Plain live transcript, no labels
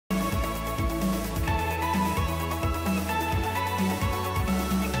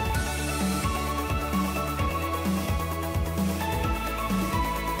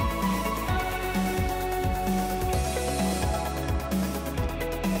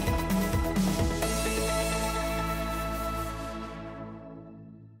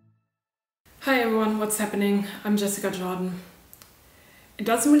Hi everyone, what's happening? I'm Jessica Jordan. It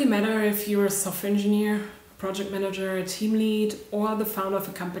doesn't really matter if you're a software engineer, a project manager, a team lead, or the founder of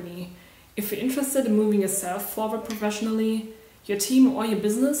a company. If you're interested in moving yourself forward professionally, your team or your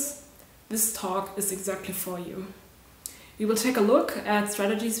business, this talk is exactly for you. We will take a look at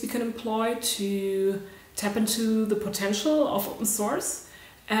strategies we can employ to tap into the potential of open source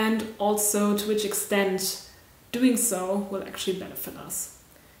and also to which extent doing so will actually benefit us.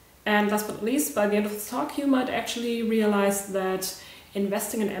 And last but not least, by the end of this talk, you might actually realize that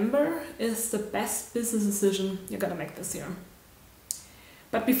investing in Ember is the best business decision you're gonna make this year.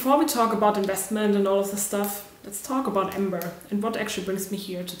 But before we talk about investment and all of this stuff, let's talk about Ember and what actually brings me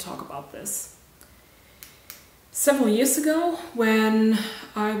here to talk about this. Several years ago, when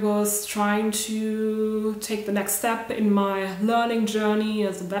I was trying to take the next step in my learning journey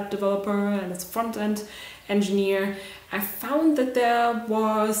as a web developer and as a front-end engineer, I found that there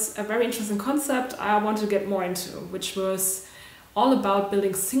was a very interesting concept I wanted to get more into, which was all about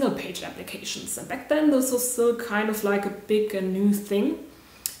building single-page applications. And back then, this was still kind of like a big and new thing.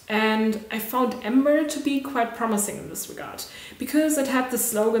 And I found Ember to be quite promising in this regard, because it had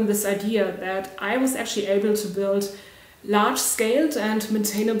this slogan, this idea that I was actually able to build large-scaled and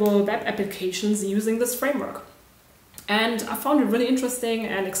maintainable web applications using this framework. And I found it really interesting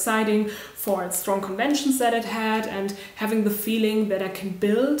and exciting for its strong conventions that it had and having the feeling that I can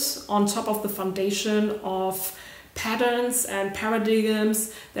build on top of the foundation of patterns and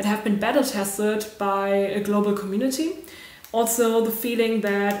paradigms that have been beta tested by a global community. Also the feeling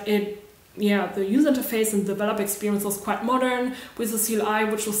that the user interface and developer experience was quite modern with the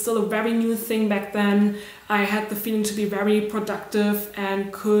CLI, which was still a very new thing back then. I had the feeling to be very productive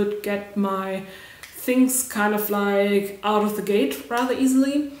and could get my things kind of like out of the gate rather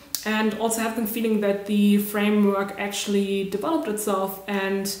easily, and also have the feeling that the framework actually developed itself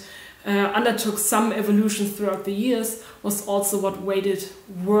and undertook some evolutions throughout the years was also what made it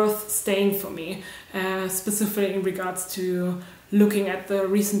worth staying for me, specifically in regards to looking at the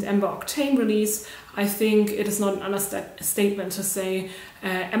recent Ember Octane release. I think it is not an understatement to say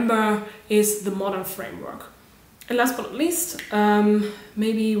Ember is the modern framework. And last but not least,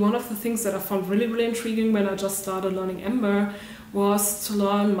 maybe one of the things that I found really intriguing when I just started learning Ember was to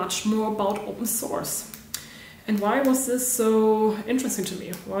learn much more about open source. And why was this so interesting to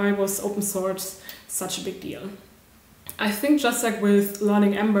me? Why was open source such a big deal? I think just like with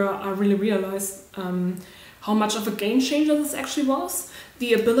learning Ember, I really realized how much of a game changer this actually was.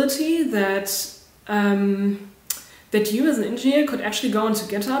 The ability that you as an engineer could actually go into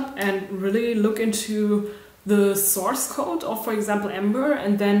GitHub and really look into the source code of, for example, Ember,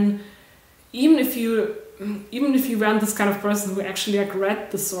 and then even if you weren't this kind of person who actually like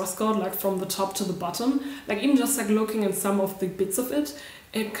read the source code like from the top to the bottom, like even just like looking at some of the bits of it,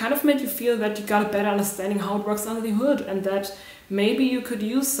 it kind of made you feel that you got a better understanding how it works under the hood, and that maybe you could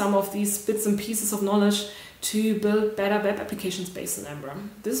use some of these bits and pieces of knowledge to build better web applications based on Ember.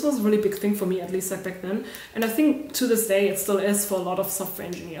 This was a really big thing for me, at least like back then. And I think to this day it still is for a lot of software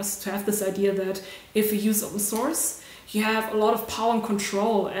engineers to have this idea that if you use open source, you have a lot of power and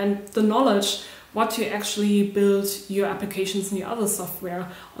control and the knowledge what you actually build your applications and your other software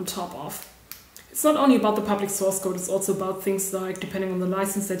on top of. It's not only about the public source code, it's also about things like, depending on the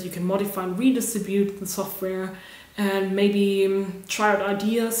license, that you can modify and redistribute the software and maybe try out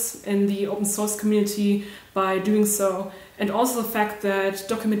ideas in the open source community by doing so. And also the fact that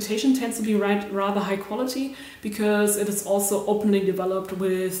documentation tends to be rather high quality because it is also openly developed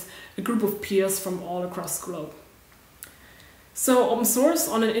with a group of peers from all across the globe. So open source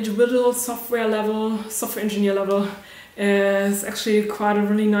on an individual software level, software engineer level, is actually quite a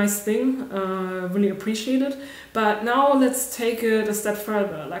really nice thing, really appreciated. But now let's take it a step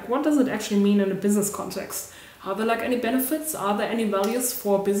further. Like, what does it actually mean in a business context? Are there like any benefits? Are there any values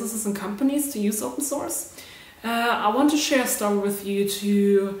for businesses and companies to use open source? I want to share a story with you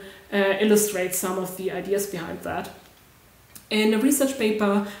to illustrate some of the ideas behind that. In a research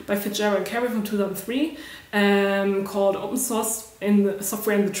paper by Fitzgerald and Carey from 2003 called Open Source in the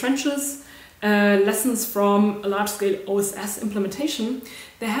Software in the Trenches, Lessons from a Large-Scale OSS Implementation,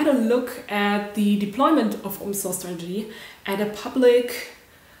 they had a look at the deployment of open source strategy at a public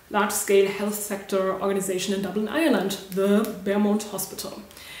large-scale health sector organization in Dublin, Ireland, the Beaumont Hospital.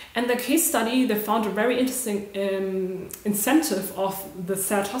 And the case study, they found a very interesting incentive of the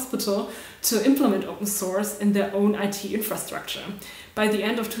said hospital to implement open source in their own IT infrastructure. By the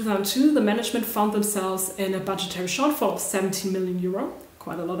end of 2002, the management found themselves in a budgetary shortfall of 17 million euro,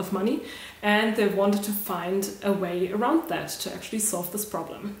 quite a lot of money, and they wanted to find a way around that to actually solve this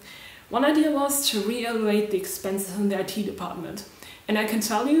problem. One idea was to reevaluate the expenses in the IT department. And I can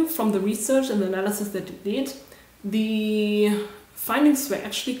tell you from the research and the analysis that they did, the findings were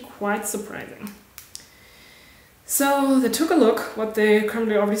actually quite surprising. So they took a look what they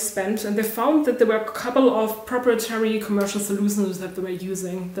currently already spent, and they found that there were a couple of proprietary commercial solutions that they were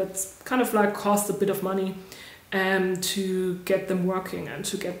using that kind of like cost a bit of money to get them working and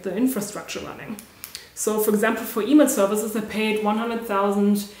to get the infrastructure running. So for example, for email services, they paid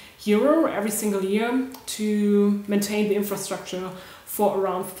 100,000 euro every single year to maintain the infrastructure for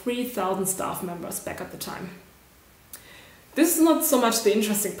around 3,000 staff members back at the time. This is not so much the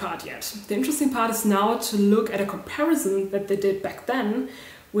interesting part yet. The interesting part is now to look at a comparison that they did back then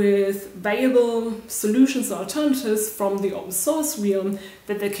with valuable solutions or alternatives from the open source realm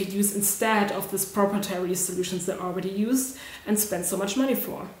that they could use instead of these proprietary solutions they already used and spent so much money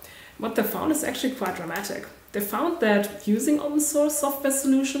for. What they found is actually quite dramatic. They found that using open source software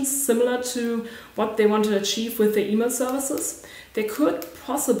solutions similar to what they want to achieve with their email services, they could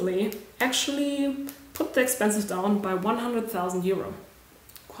possibly actually put the expenses down by 100,000 euro.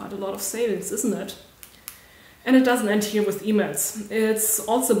 Quite a lot of savings, isn't it? And it doesn't end here with emails. It's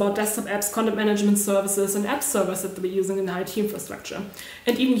also about desktop apps, content management services, and app servers that they're using in the IT infrastructure.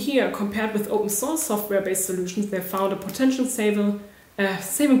 And even here, compared with open source software-based solutions, they found a potential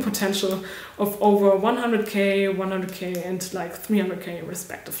saving potential of over 100k, 100k, and like 300k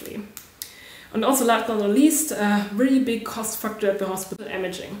respectively. And also, last but not least, a really big cost factor at the hospital: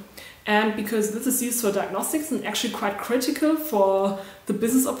 imaging. And because this is used for diagnostics and actually quite critical for the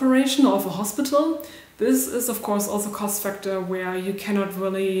business operation of a hospital, this is of course also a cost factor where you cannot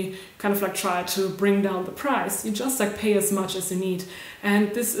really kind of like try to bring down the price. You just like pay as much as you need.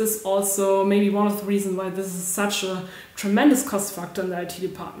 And this is also maybe one of the reasons why this is such a tremendous cost factor in the IT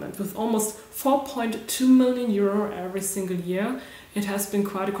department. With almost 4.2 million euro every single year, it has been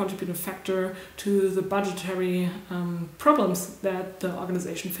quite a contributing factor to the budgetary problems that the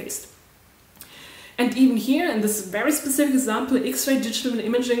organization faced. And even here, in this very specific example, X-ray digital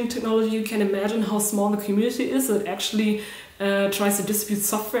imaging technology, you can imagine how small the community is that actually tries to distribute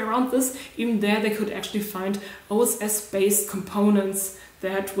software around this. Even there, they could actually find OSS-based components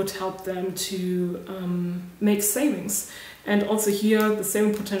that would help them to make savings. And also here, the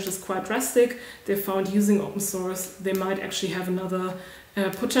saving potential is quite drastic. They found using open source, they might actually have another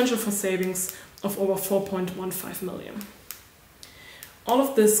potential for savings of over 4.15 million. All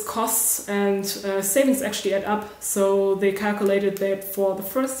of this costs and savings actually add up, so they calculated that for the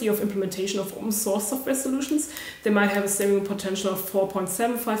first year of implementation of open source software solutions, they might have a saving potential of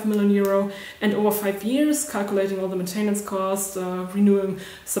 4.75 million euro, and over 5 years, calculating all the maintenance costs, renewing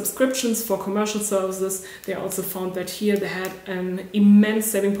subscriptions for commercial services, they also found that here they had an immense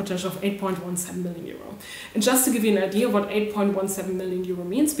saving potential of 8.17 million euro. And just to give you an idea what 8.17 million euro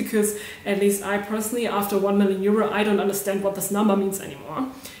means, because at least I personally, after 1 million euro, I don't understand what this number means anymore.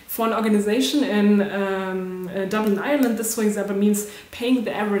 For an organization in Dublin, Ireland, this, for example, means paying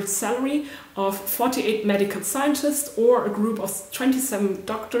the average salary of 48 medical scientists or a group of 27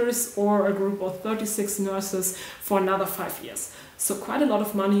 doctors or a group of 36 nurses for another 5 years. So quite a lot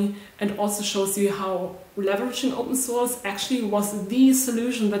of money, and also shows you how leveraging open source actually was the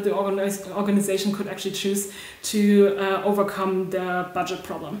solution that the organization could actually choose to overcome their budget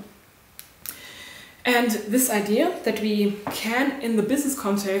problem. And this idea that we can, in the business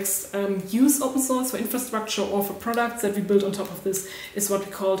context, use open source for infrastructure or for products that we build on top of this is what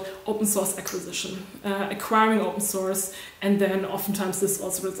we call open source acquisition, acquiring open source, and then oftentimes this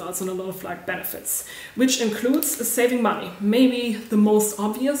also results in a lot of like benefits, which includes saving money. Maybe the most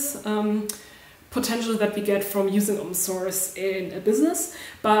obvious potential that we get from using open source in a business,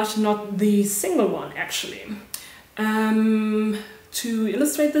 but not the single one actually. To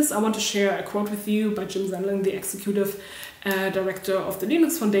illustrate this, I want to share a quote with you by Jim Zenlin, the executive director of the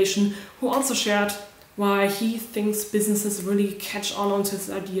Linux Foundation, who also shared why he thinks businesses really catch on to this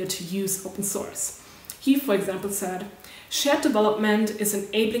idea to use open source. He, for example, said, "Shared development is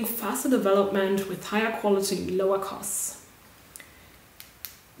enabling faster development with higher quality and lower costs.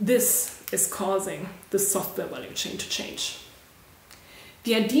 This is causing the software value chain to change."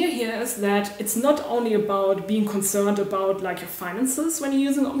 The idea here is that it's not only about being concerned about like your finances when you're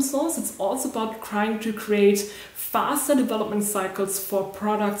using open source, it's also about trying to create faster development cycles for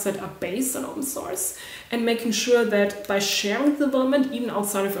products that are based on open source, and making sure that by sharing the development, even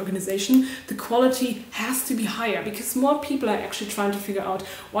outside of your organization, the quality has to be higher, because more people are actually trying to figure out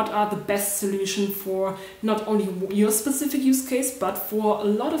what are the best solution for not only your specific use case, but for a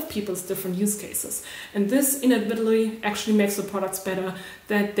lot of people's different use cases. And this inevitably actually makes the products better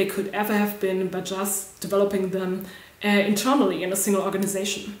than they could ever have been by just developing them internally in a single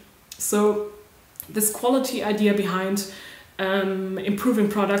organization. So this quality idea behind improving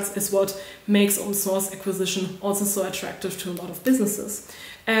products is what makes open source acquisition also so attractive to a lot of businesses.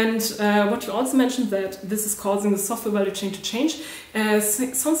 And what you also mentioned, that this is causing the software value chain to change,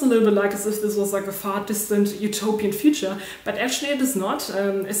 sounds a little bit like as if this was like a far distant utopian future, but actually it is not,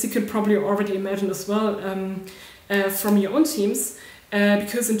 as you could probably already imagine as well from your own teams,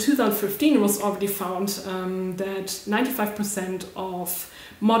 because in 2015 it was already found that 95% of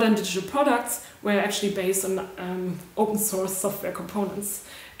modern digital products were actually based on open source software components.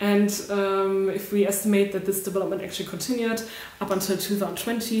 And if we estimate that this development actually continued up until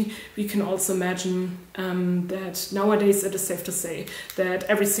 2020, we can also imagine that nowadays it is safe to say that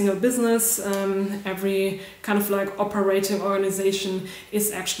every single business, every kind of like operating organization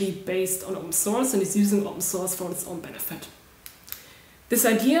is actually based on open source and is using open source for its own benefit. This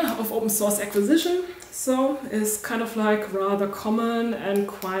idea of open source acquisition, so, is kind of like rather common and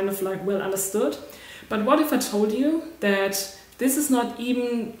kind of like well understood. But what if I told you that this is not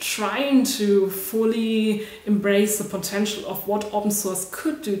even trying to fully embrace the potential of what open source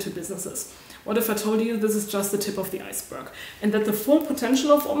could do to businesses? What if I told you this is just the tip of the iceberg, and that the full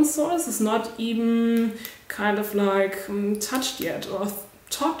potential of open source is not even kind of like touched yet or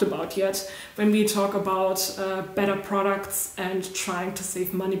talked about yet when we talk about better products and trying to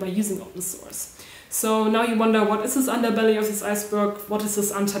save money by using open source? So now you wonder, what is this underbelly of this iceberg? What is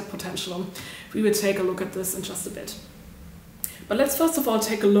this untapped potential? We will take a look at this in just a bit. But let's first of all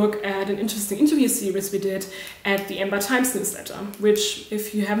take a look at an interesting interview series we did at the Ember Times newsletter, which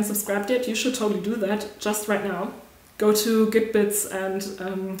if you haven't subscribed yet, you should totally do that just right now. Go to Gitbits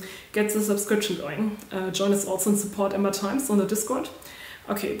and get the subscription going. Join us also and support Ember Times on the Discord.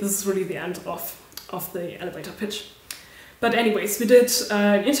 Okay, this is really the end of the elevator pitch. But anyways, we did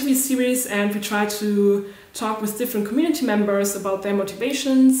an interview series and we tried to talk with different community members about their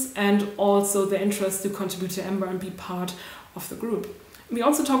motivations and also their interest to contribute to Ember and be part of the group. We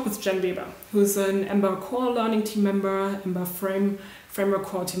also talked with Jen Weber, who's an Ember Core Learning team member, Ember Framework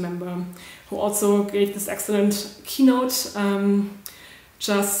Core team member, who also gave this excellent keynote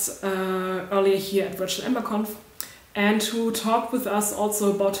just earlier here at Virtual EmberConf, and who talked with us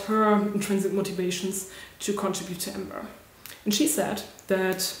also about her intrinsic motivations to contribute to Ember. And she said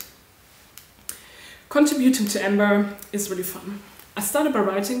that contributing to Ember is really fun. I started by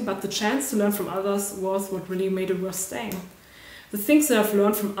writing, but the chance to learn from others was what really made it worth staying. The things that I've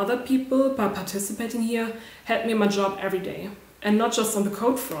learned from other people by participating here help me in my job every day. And not just on the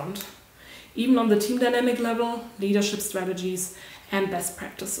code front, even on the team dynamic level, leadership strategies, and best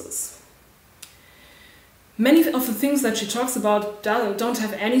practices. Many of the things that she talks about don't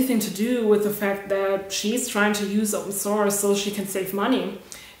have anything to do with the fact that she's trying to use open source so she can save money.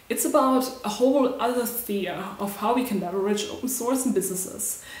 It's about a whole other sphere of how we can leverage open source in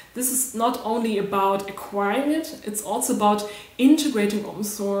businesses. This is not only about acquiring it, it's also about integrating open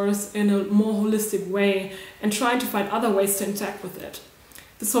source in a more holistic way and trying to find other ways to interact with it.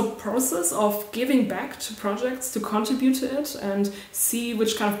 This whole process of giving back to projects to contribute to it and see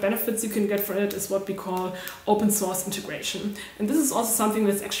which kind of benefits you can get from it is what we call open source integration. And this is also something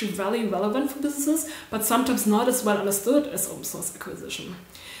that's actually very relevant for businesses, but sometimes not as well understood as open source acquisition.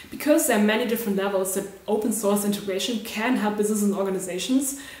 Because there are many different levels that open source integration can help businesses and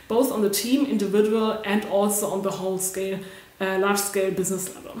organizations, both on the team, individual, and also on the whole scale, large-scale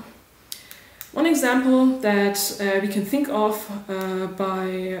business level. One example that we can think of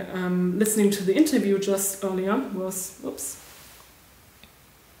by listening to the interview just earlier was, oops,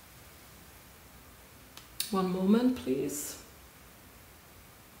 one moment please.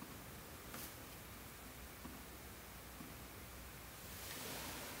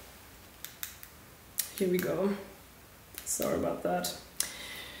 Here we go. Sorry about that.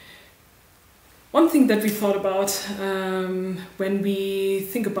 One thing that we thought about when we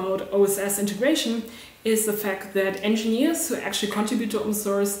think about OSS integration is the fact that engineers who actually contribute to open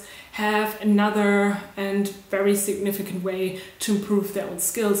source have another and very significant way to improve their own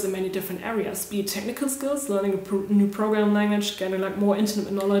skills in many different areas, be it technical skills, learning a new programming language, getting like more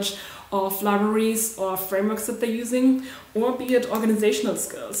intimate knowledge of libraries or frameworks that they're using, or be it organizational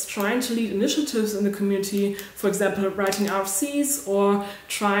skills, trying to lead initiatives in the community, for example, writing RFCs, or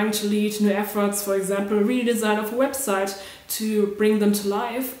trying to lead new efforts, for example, redesign of a website to bring them to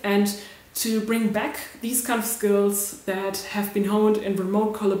life and to bring back these kind of skills that have been honed in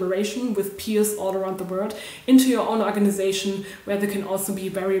remote collaboration with peers all around the world into your own organization, where they can also be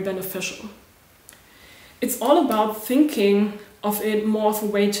very beneficial. It's all about thinking of it more of a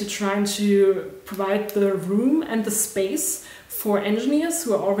way to try to provide the room and the space for engineers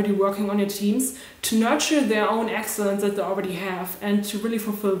who are already working on your teams to nurture their own excellence that they already have and to really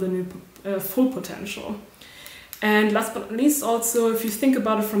fulfill the new full potential. And last but not least, also, if you think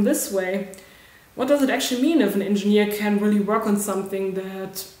about it from this way, what does it actually mean if an engineer can really work on something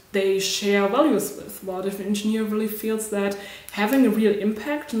that they share values with? What if an engineer really feels that having a real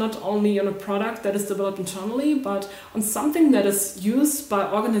impact, not only on a product that is developed internally, but on something that is used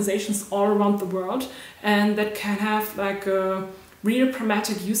by organizations all around the world and that can have like a real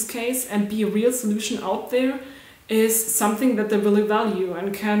pragmatic use case and be a real solution out there, is something that they really value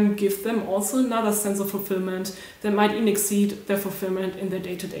and can give them also another sense of fulfillment that might even exceed their fulfillment in their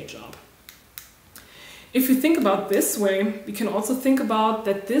day-to-day job. If you think about this way, we can also think about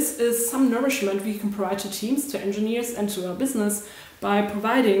that this is some nourishment we can provide to teams, to engineers, and to our business by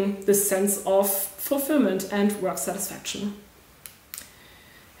providing this sense of fulfillment and work satisfaction.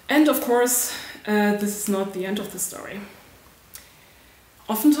 And of course, this is not the end of the story.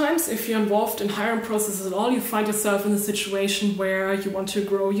 Oftentimes, if you're involved in hiring processes at all, you find yourself in a situation where you want to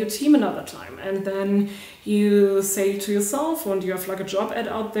grow your team another time. And then you say to yourself, and you have like a job ad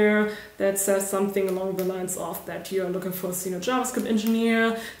out there that says something along the lines of that you're looking for a senior JavaScript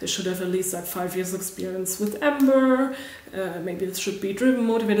engineer, they should have at least like 5 years experience with Ember, maybe it should be driven,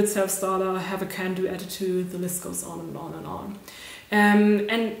 motivated, self-starter, have a can-do attitude, the list goes on and on and on. And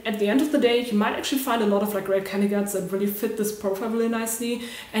at the end of the day, you might actually find a lot of like great candidates that really fit this profile really nicely,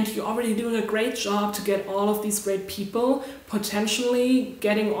 and you're already doing a great job to get all of these great people potentially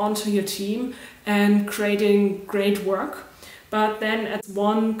getting onto your team and creating great work. But then at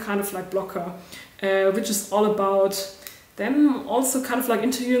one kind of like blocker, which is all about them also kind of like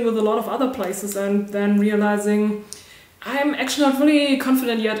interviewing with a lot of other places and then realizing I'm actually not really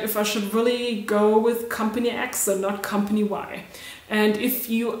confident yet if I should really go with company X and not company Y. And if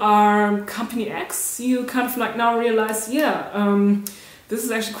you are company X, you kind of like now realize, this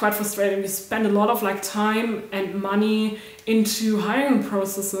is actually quite frustrating. You spend a lot of like time and money into hiring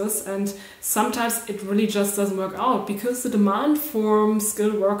processes, and sometimes it really just doesn't work out because the demand for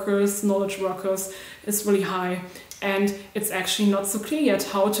skilled workers, knowledge workers is really high. And it's actually not so clear yet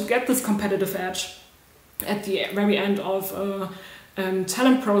how to get this competitive edge at the very end of a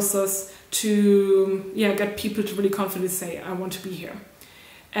talent process to get people to really confidently say, I want to be here.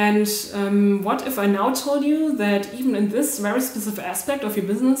 And what if I now told you that even in this very specific aspect of your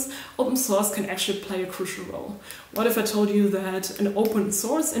business, open source can actually play a crucial role? What if I told you that an open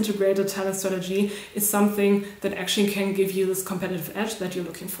source integrated talent strategy is something that actually can give you this competitive edge that you're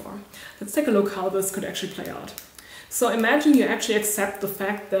looking for? Let's take a look how this could actually play out. So imagine you actually accept the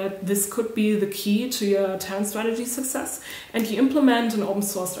fact that this could be the key to your talent strategy success, and you implement an open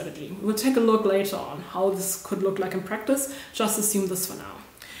source strategy. We'll take a look later on how this could look like in practice. Just assume this for now.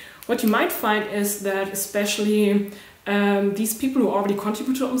 What you might find is that especially these people who already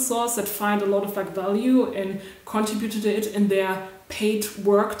contribute to open source that find a lot of like value in contributing to it in their paid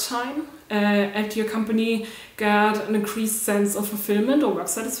work time at your company get an increased sense of fulfillment or work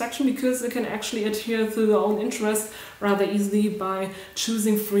satisfaction because they can actually adhere to their own interest rather easily by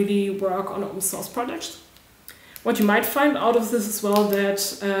choosing freely work on open source projects. What you might find out of this as well that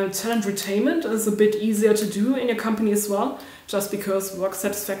talent retainment is a bit easier to do in your company as well, just because work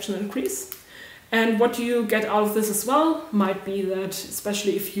satisfaction increase. And what you get out of this as well might be that,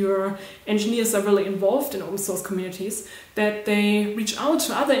 especially if your engineers are really involved in open source communities, that they reach out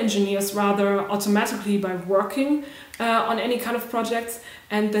to other engineers rather automatically by working on any kind of projects,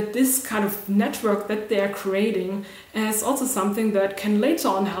 and that this kind of network that they are creating is also something that can later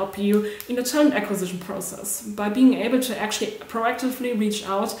on help you in the talent acquisition process by being able to actually proactively reach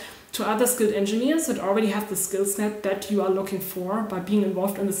out to other skilled engineers that already have the skill set that you are looking for by being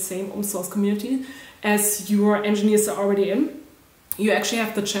involved in the same open source community as your engineers are already in. You actually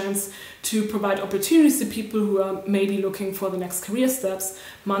have the chance to provide opportunities to people who are maybe looking for the next career steps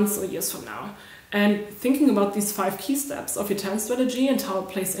months or years from now. And thinking about these 5 key steps of your talent strategy and how it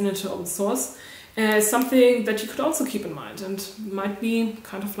plays into open source is something that you could also keep in mind and might be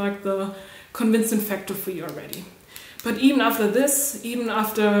kind of like the convincing factor for you already. But even after this, even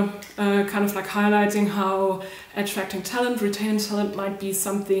after kind of like highlighting how attracting talent, retaining talent might be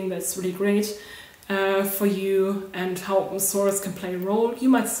something that's really great for you and how open source can play a role, you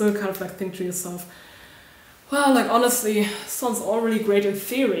might still kind of like think to yourself, well, like honestly, sounds all really great in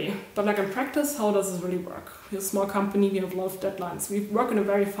theory, but like in practice, how does this really work? We're a small company, we have a lot of deadlines, we work in a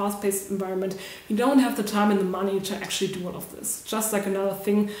very fast-paced environment, we don't have the time and the money to actually do all of this. Just like another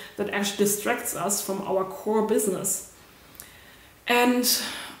thing that actually distracts us from our core business. And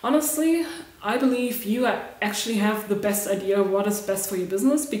honestly, I believe you actually have the best idea what is best for your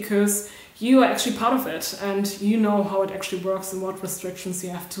business because you are actually part of it and you know how it actually works and what restrictions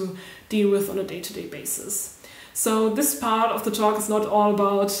you have to deal with on a day-to-day basis. So this part of the talk is not all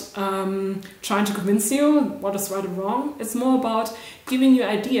about trying to convince you what is right or wrong. It's more about giving you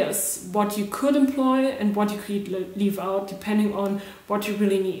ideas, what you could employ and what you could leave out, depending on what you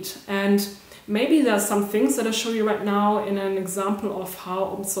really need. And maybe there are some things that I show you right now in an example of how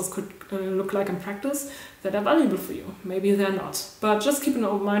open source could look like in practice that are valuable for you. Maybe they're not. But just keep an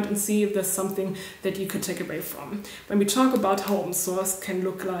open mind and see if there's something that you could take away from when we talk about how open source can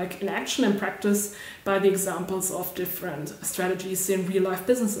look like in action and practice by the examples of different strategies in real-life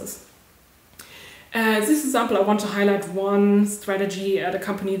businesses. This example, I want to highlight one strategy at a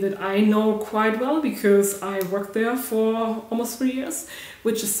company that I know quite well because I worked there for almost 3 years,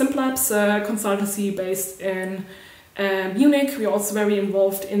 which is Simplabs, a consultancy based in Munich. We're also very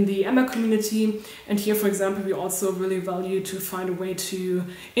involved in the Ember community, and here, for example, we also really value to find a way to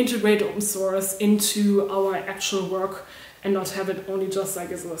integrate open source into our actual work and not have it only just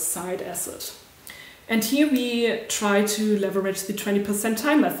like as a side asset. And here we try to leverage the 20%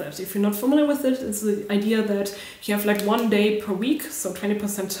 time method. If you're not familiar with it, it's the idea that you have like 1 day per week, so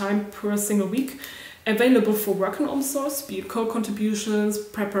 20% time per single week, available for work on open source, be it code contributions,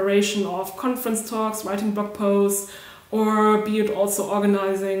 preparation of conference talks, writing blog posts, or be it also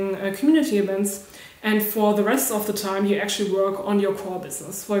organizing community events. And for the rest of the time, you actually work on your core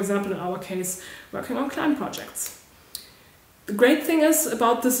business. For example, in our case, working on client projects. The great thing is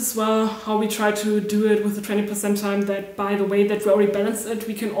about this as well, how we try to do it with the 20% time, that by the way that we already balance it,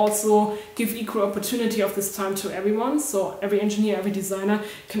 we can also give equal opportunity of this time to everyone. So every engineer, every designer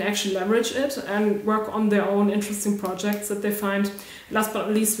can actually leverage it and work on their own interesting projects that they find. Last but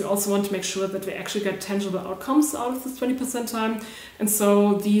not least, we also want to make sure that we actually get tangible outcomes out of this 20% time. And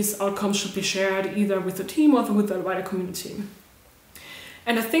so these outcomes should be shared either with the team or with the wider community.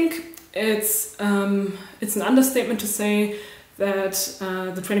 And I think it's an understatement to say that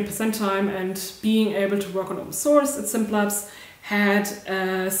the 20% time and being able to work on open source at Simplabs had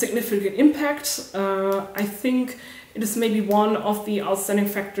a significant impact. I think it is maybe one of the outstanding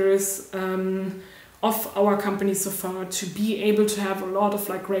factors of our company so far, to be able to have a lot of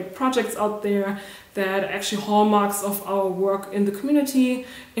like great projects out there that are actually hallmarks of our work in the community,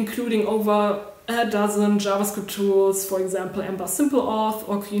 including over a dozen JavaScript tools, for example, Ember Simple Auth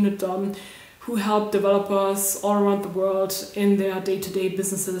or QUnit, who help developers all around the world in their day-to-day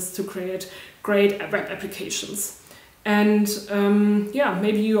businesses to create great web applications. And yeah,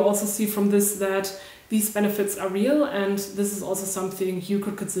 maybe you also see from this that these benefits are real, and this is also something you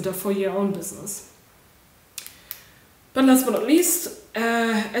could consider for your own business. But last but not least,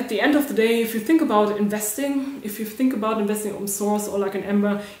 at the end of the day, if you think about investing, open source or like an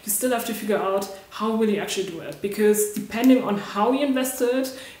Ember, you still have to figure out how will you actually do it. Because depending on how you invest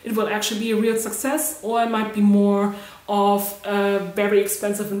it, it will actually be a real success, or it might be more of a very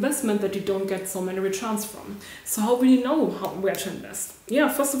expensive investment that you don't get so many returns from. So how will you know where to invest? Yeah,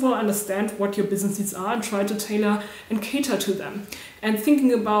 first of all, understand what your business needs are and try to tailor and cater to them. And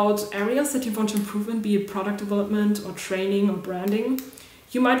thinking about areas that you want to improve in, be it product development or training or branding,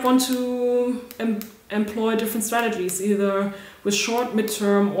 you might want to employ different strategies, either with short,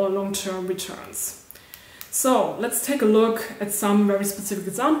 mid-term or long-term returns. So let's take a look at some very specific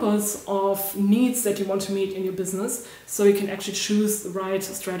examples of needs that you want to meet in your business, so you can actually choose the right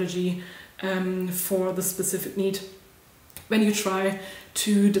strategy for the specific need when you try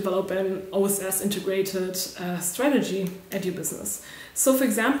to develop an OSS integrated strategy at your business. So for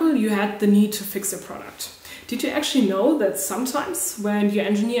example, you had the need to fix your product. Did you actually know that sometimes when your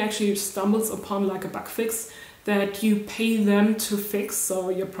engineer actually stumbles upon like a bug fix that you pay them to fix so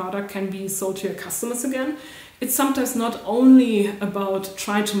your product can be sold to your customers again? It's sometimes not only about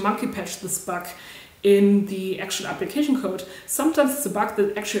trying to monkey patch this bug in the actual application code. Sometimes it's a bug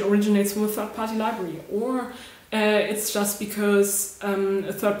that actually originates from a third-party library, or it's just because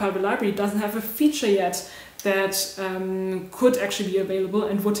a third-party library doesn't have a feature yet that could actually be available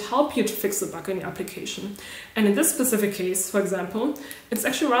and would help you to fix the bug in your application. And in this specific case, for example, it's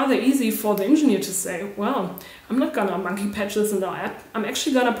actually rather easy for the engineer to say, well, I'm not gonna monkey patch this in our app. I'm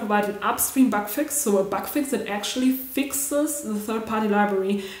actually gonna provide an upstream bug fix, so a bug fix that actually fixes the third-party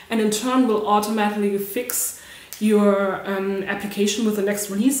library and in turn will automatically fix your application with the next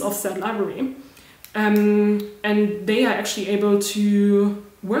release of said library. And they are actually able to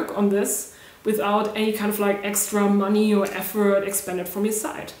work on this without any kind of like extra money or effort expended from your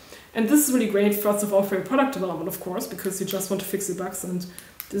side. And this is really great, first of all, for your product development, of course, because you just want to fix the bugs and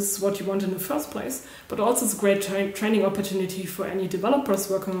this is what you want in the first place. But also it's a great training opportunity for any developers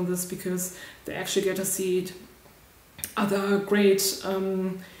working on this, because they actually get to see other great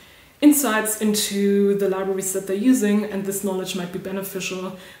insights into the libraries that they're using, and this knowledge might be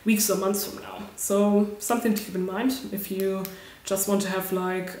beneficial weeks or months from now. So something to keep in mind if you just want to have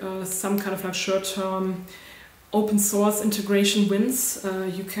like some kind of like short-term open source integration wins.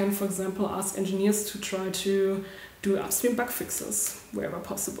 You can, for example, ask engineers to try to do upstream bug fixes wherever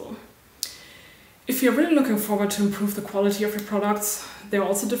possible. If you're really looking forward to improve the quality of your products, there are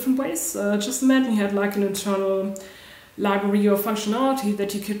also different ways. Just imagine you had like an internal library or functionality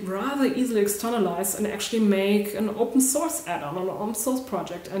that you could rather easily externalize and actually make an open source add-on on an open source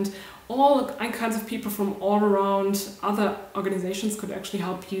project, and all kinds of people from all around other organizations could actually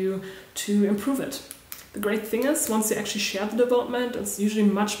help you to improve it. The great thing is, once you actually share the development, it's usually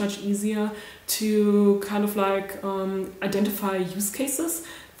much easier to kind of like identify use cases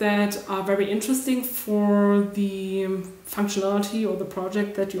that are very interesting for the functionality or the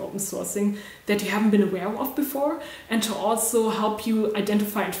project that you're open sourcing that you haven't been aware of before, and to also help you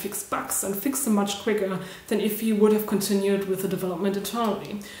identify and fix bugs and fix them much quicker than if you would have continued with the development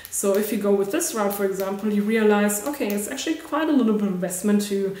internally. So if you go with this route, for example, you realize, okay, it's actually quite a little bit of investment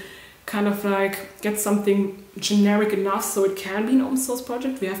to kind of like get something generic enough so it can be an open source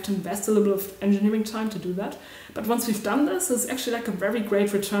project. We have to invest a little bit of engineering time to do that. But once we've done this, it's actually like a very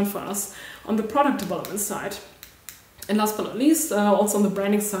great return for us on the product development side. And last but not least, also on the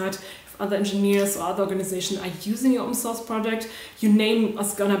branding side, if other engineers or other organizations are using your open source project, your name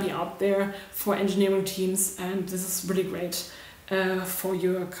is gonna be out there for engineering teams, and this is really great for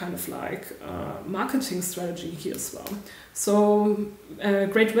your kind of like marketing strategy here as well. So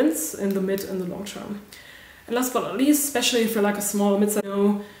great wins in the mid and the long term. And last but not least, especially if you're like a small mid-sized,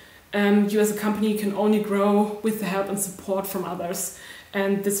 you as a company can only grow with the help and support from others.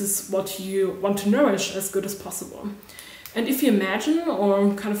 And this is what you want to nourish as good as possible. And if you imagine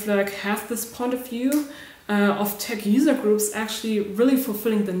or kind of like have this point of view of tech user groups actually really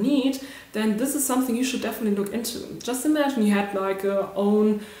fulfilling the need, then this is something you should definitely look into. Just imagine you had like your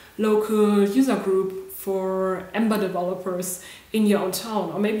own local user group for Ember developers in your own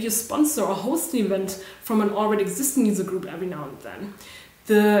town, or maybe you sponsor or host an event from an already existing user group every now and then.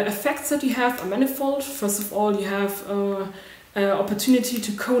 The effects that you have are manifold. First of all, you have opportunity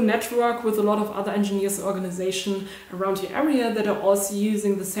to co-network with a lot of other engineers and organizations around your area that are also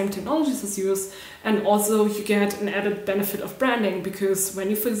using the same technologies as yours, and also you get an added benefit of branding, because when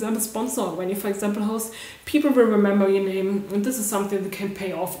you, for example, sponsor, when you, for example, host, people will remember your name, and this is something that can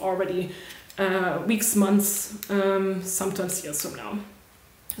pay off already weeks, months, sometimes years from now.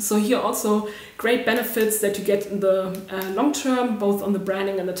 So here also great benefits that you get in the long term, both on the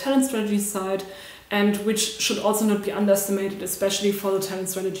branding and the talent strategy side, and which should also not be underestimated, especially for the talent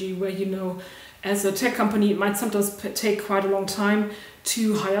strategy, where, you know, as a tech company, it might sometimes take quite a long time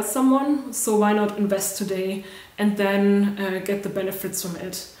to hire someone. So why not invest today and then get the benefits from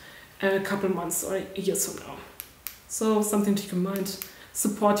it a couple months or years from now. So something to keep in mind.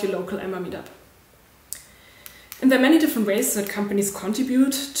 Support your local Ember meetup. And there are many different ways that companies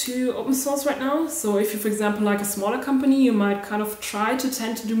contribute to open source right now. So if you, for example, like a smaller company, you might kind of try to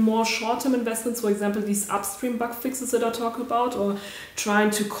tend to do more short-term investments, for example, these upstream bug fixes that I talk about, or trying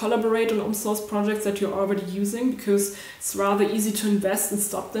to collaborate on open source projects that you're already using, because it's rather easy to invest and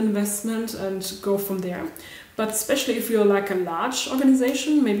stop the investment and go from there. But especially if you're like a large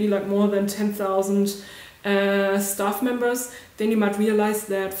organization, maybe like more than 10,000 staff members, then you might realize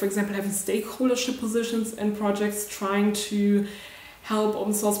that, for example, having stakeholdership positions in projects, trying to help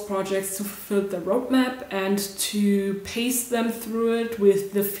open source projects to fulfill their roadmap and to pace them through it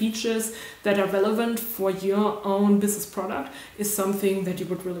with the features that are relevant for your own business product is something that you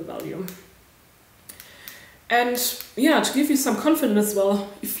would really value. And yeah, to give you some confidence as well,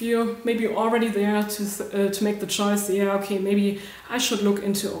 if you're maybe already there to make the choice, yeah, okay, maybe I should look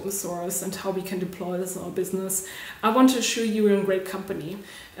into open source and how we can deploy this in our business, I want to assure you you're in a great company,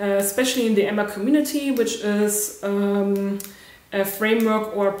 especially in the Ember community, which is a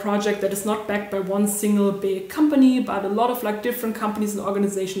framework or a project that is not backed by one single big company, but a lot of like different companies and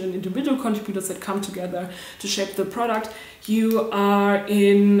organizations and individual contributors that come together to shape the product. You are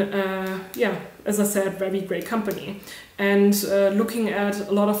in, as I said, very great company. And looking at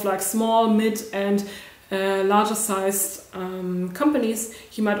a lot of like small, mid and larger sized companies,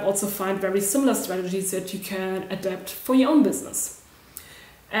 you might also find very similar strategies that you can adapt for your own business.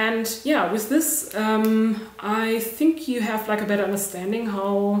 And yeah, with this, I think you have like a better understanding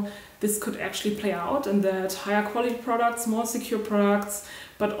how this could actually play out, and that higher quality products, more secure products,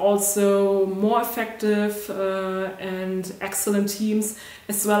 but also more effective and excellent teams,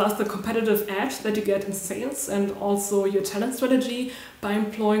 as well as the competitive edge that you get in sales and also your talent strategy by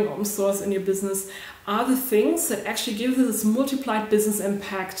employing open source in your business, are the things that actually give this multiplied business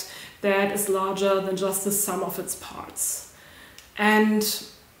impact that is larger than just the sum of its parts. And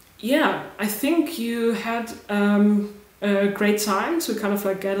yeah, I think you had a great time to kind of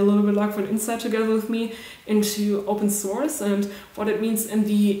like get a little bit like of an insight together with me into open source and what it means in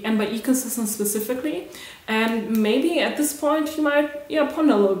the Ember ecosystem specifically. And maybe at this point you might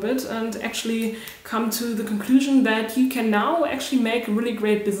ponder a little bit and actually come to the conclusion that you can now actually make a really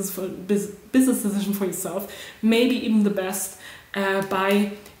great business decision for yourself, maybe even the best,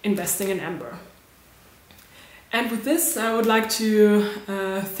 by investing in Ember. And with this, I would like to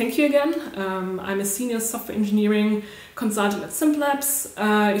thank you again. I'm a senior software engineering consultant at Simplabs.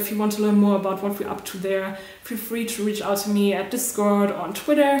 If you want to learn more about what we're up to there, feel free to reach out to me at Discord or on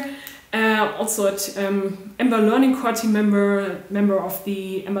Twitter. Also at Ember Learning Core team member of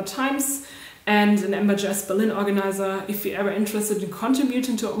the Ember Times, and an ember.js Berlin organizer. If you're ever interested in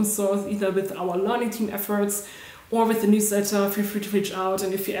contributing to open source, either with our learning team efforts or with the newsletter, feel free to reach out.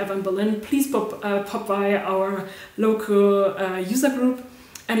 And if you're ever in Berlin, please pop by our local user group.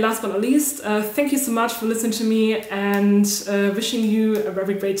 And last but not least, thank you so much for listening to me, and wishing you a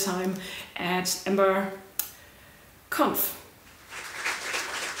very great time at EmberConf.